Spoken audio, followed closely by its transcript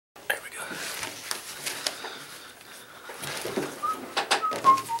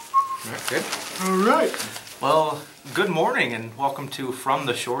Good. All right. Well, good morning and welcome to From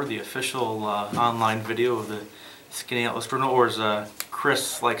the Shore, the official online video of the Skaneateles, or as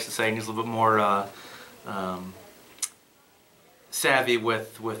Chris likes to say, he's a little bit more savvy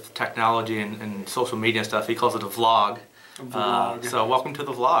with technology and social media stuff. He calls it a vlog. So welcome to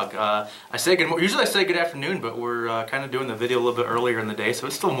the vlog. Usually I say good afternoon, but we're kind of doing the video a little bit earlier in the day, so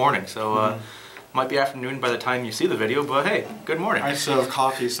it's still morning. So might be afternoon by the time you see the video, but hey, good morning. I still have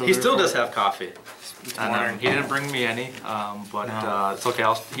coffee, so he still does have coffee. He didn't bring me any, but it's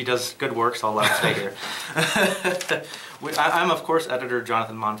okay. He does good work, so I'll let him stay here. I'm of course editor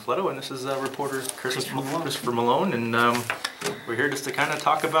Jonathan Monfiletto, and this is reporter Christopher Malone, and we're here just to kind of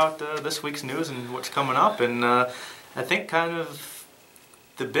talk about this week's news and what's coming up. And I think kind of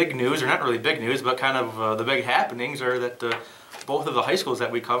the big news, or not really big news, but kind of the big happenings are that both of the high schools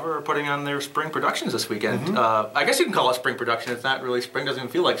that we cover are putting on their spring productions this weekend. I guess you can call it spring production. It's not really spring, doesn't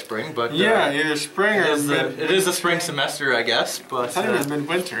even feel like spring, but yeah, either spring or it is the spring semester, I guess. But it's not even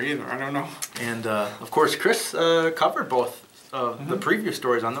midwinter either. I don't know. And of course, Chris covered both the preview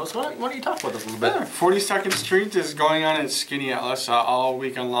stories on those. Why don't you talk about this a little bit? Yeah, 42nd Street is going on at Skaneateles all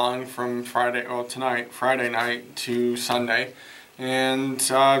weekend long from Friday night to Sunday, and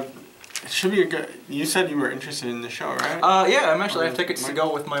it should be a good. You said you were interested in the show, right? Yeah, I have tickets to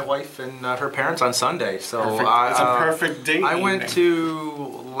go with my wife and her parents on Sunday. So it's a perfect date. I went to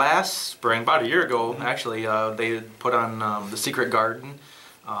last spring, about a year ago, actually. They put on The Secret Garden.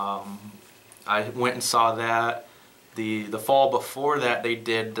 I went and saw that. The fall before that, they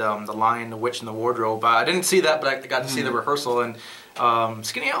did The Lion, the Witch, and the Wardrobe. I didn't see that, but I got to see the rehearsal. And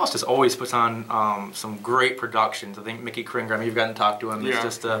Skaneateles just always puts on some great productions. I think Mickey Kringram, you've gotten to talk to him, is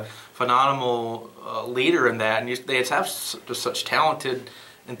just a phenomenal leader in that. And they have just such talented,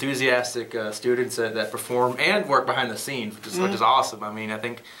 enthusiastic students that perform and work behind the scenes, which is awesome. I mean, I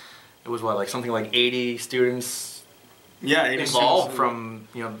think it was something like 80 students. Yeah, 80 involved from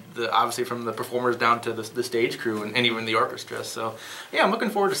obviously from the performers down to the stage crew and even the orchestra. So yeah, I'm looking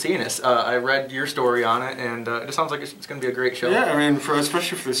forward to seeing this. I read your story on it, and it just sounds like it's going to be a great show. Yeah, I mean,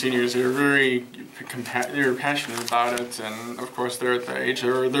 especially for the seniors, they're passionate about it, and of course they're at the age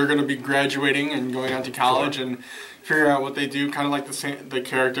where they're going to be graduating and going on to college and figure out what they do. Kind of like the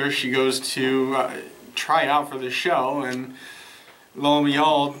character, she goes to try out for the show, and lo and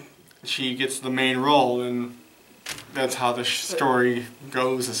behold, she gets the main role, and that's how the story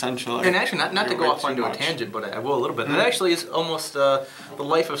goes, essentially. And actually, not to go off onto a tangent, but I will a little bit. That actually is almost the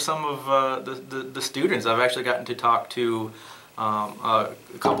life of some of the students. I've actually gotten to talk to a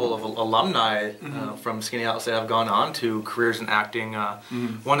couple of alumni from Skaneateles that have gone on to careers in acting.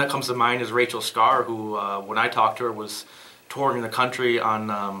 One that comes to mind is Rachel Scarr, who, when I talked to her, was touring the country on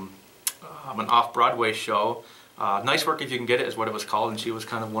an off-Broadway show. Nice Work If You Can Get It is what it was called, and she was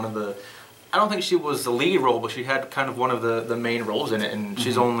kind of one of the... I don't think she was the lead role, but she had kind of one of the main roles in it, and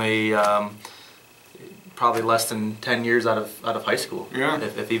she's only probably less than 10 years out of high school,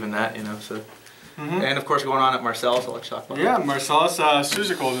 if even that, So, and of course, going on at Marcellus, I'll let you talk about that. Yeah, Marcellus,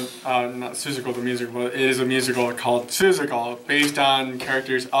 Seussical, not Seussical the musical, but it is a musical called Seussical, based on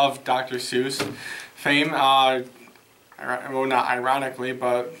characters of Dr. Seuss fame. Well, not ironically,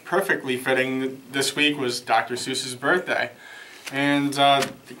 but perfectly fitting. This week was Dr. Seuss's birthday, and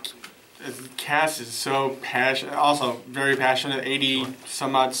the cast is so passionate, also very passionate. 80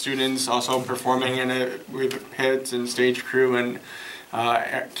 some odd students also performing in it with pits and stage crew and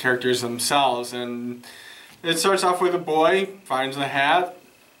characters themselves. And it starts off with a boy finds the hat,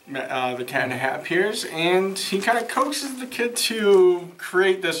 the Cat in the Hat appears, and he kind of coaxes the kid to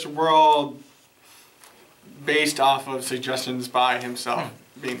create this world based off of suggestions by himself,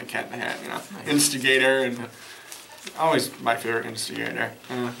 being the Cat in the Hat, Nice. Instigator, and always my favorite instigator.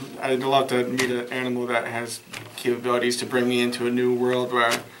 I'd love to meet an animal that has capabilities to bring me into a new world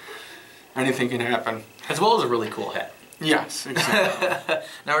where anything can happen. As well as a really cool hat. Yes, exactly.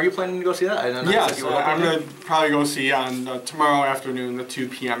 Now, are you planning to go see that? Yes, I'm going to probably go see on tomorrow afternoon, the 2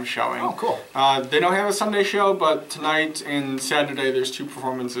 p.m. showing. Oh, cool. They don't have a Sunday show, but tonight and Saturday there's 2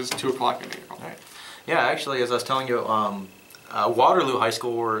 performances, 2 o'clock in the evening. All right. Yeah, actually, as I was telling you, Waterloo High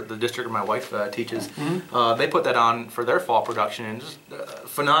School, where the district where my wife teaches, they put that on for their fall production, and just a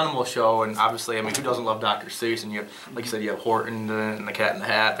phenomenal show. And obviously, I mean, who doesn't love Dr. Seuss? And you have, like you said, you have Horton and the Cat in the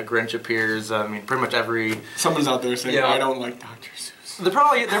Hat, the Grinch appears. I mean, pretty much every... Someone's out there saying, I don't like Dr. Seuss.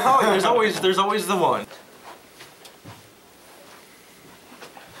 There's always the one.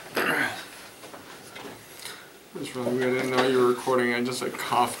 It's really weird. I didn't know you were recording. I just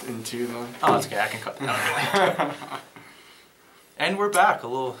coughed into the... Oh, that's okay. I can cut that out. And we're back. A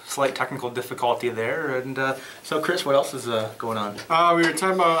little slight technical difficulty there. And so, Chris, what else is going on? We were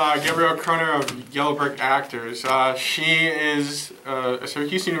talking about Gabrielle Kroner of Yellow Brick Actors. She is a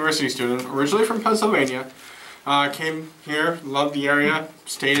Syracuse University student, originally from Pennsylvania. Came here, loved the area,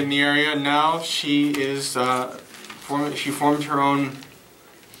 stayed in the area. Now she is she formed her own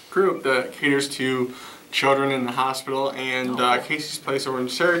group that caters to children in the hospital and Casey's Place over in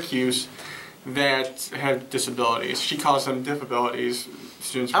Syracuse that have disabilities. She calls them diffabilities.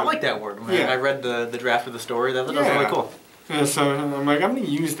 Students. I like that word. I read the draft of the story. That was really cool. Yeah, so I'm like, I'm going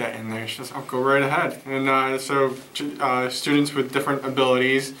to use that in there. She says, I'll go right ahead. And so students with different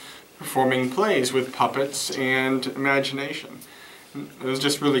abilities performing plays with puppets and imagination. It was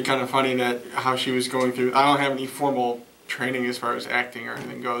just really kind of funny that how she was going through. I don't have any formal training as far as acting or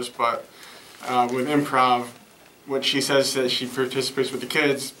anything goes, but with improv, what she says that she participates with the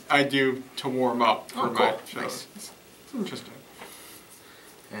kids, I do to warm up for my show. Nice. It's interesting.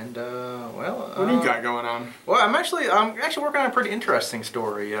 And well, what do you got going on? Well, I'm actually working on a pretty interesting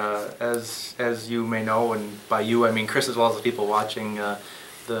story. As you may know, and by you I mean Chris as well as the people watching, the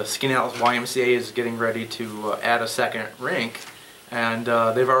Skaneateles YMCA is getting ready to add a second rink. And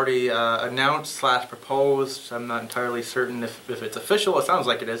they've already announced / proposed, I'm not entirely certain if it's official, it sounds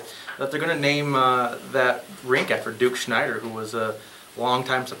like it is, that they're going to name that rink after Duke Schneider, who was a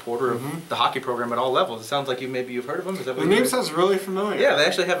longtime supporter of the hockey program at all levels. It sounds like maybe you've heard of him. Is that what the name sounds really familiar. Yeah, they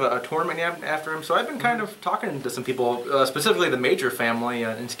actually have a tournament after him. So I've been kind of talking to some people, specifically the Major family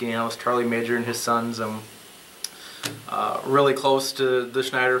in Skaneateles, Charlie Major and his sons. Really close to the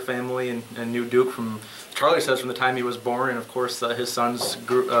Schneider family and knew Duke from, Charlie says, from the time he was born, and of course his sons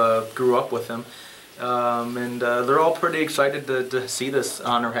grew up with him. And they're all pretty excited to see this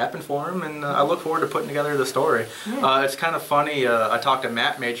honor happen for him, and I look forward to putting together the story. It's kind of funny, I talked to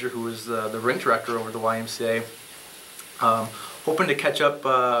Matt Major, who is the rink director over the YMCA, hoping to catch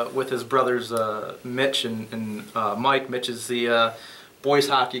up with his brothers Mitch and Mike. Mitch is the boys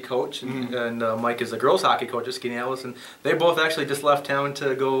hockey coach, and Mike is the girls hockey coach at Skaneateles, and they both actually just left town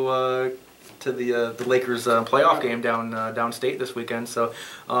to go to the Lakers playoff game downstate this weekend. So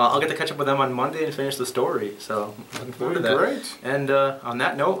I'll get to catch up with them on Monday and finish the story. So looking forward to that. Great. And on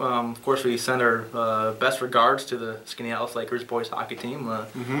that note, of course, we send our best regards to the Skaneateles Lakers boys hockey team.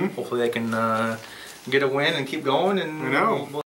 Hopefully they can get a win and keep going. And I know. We'll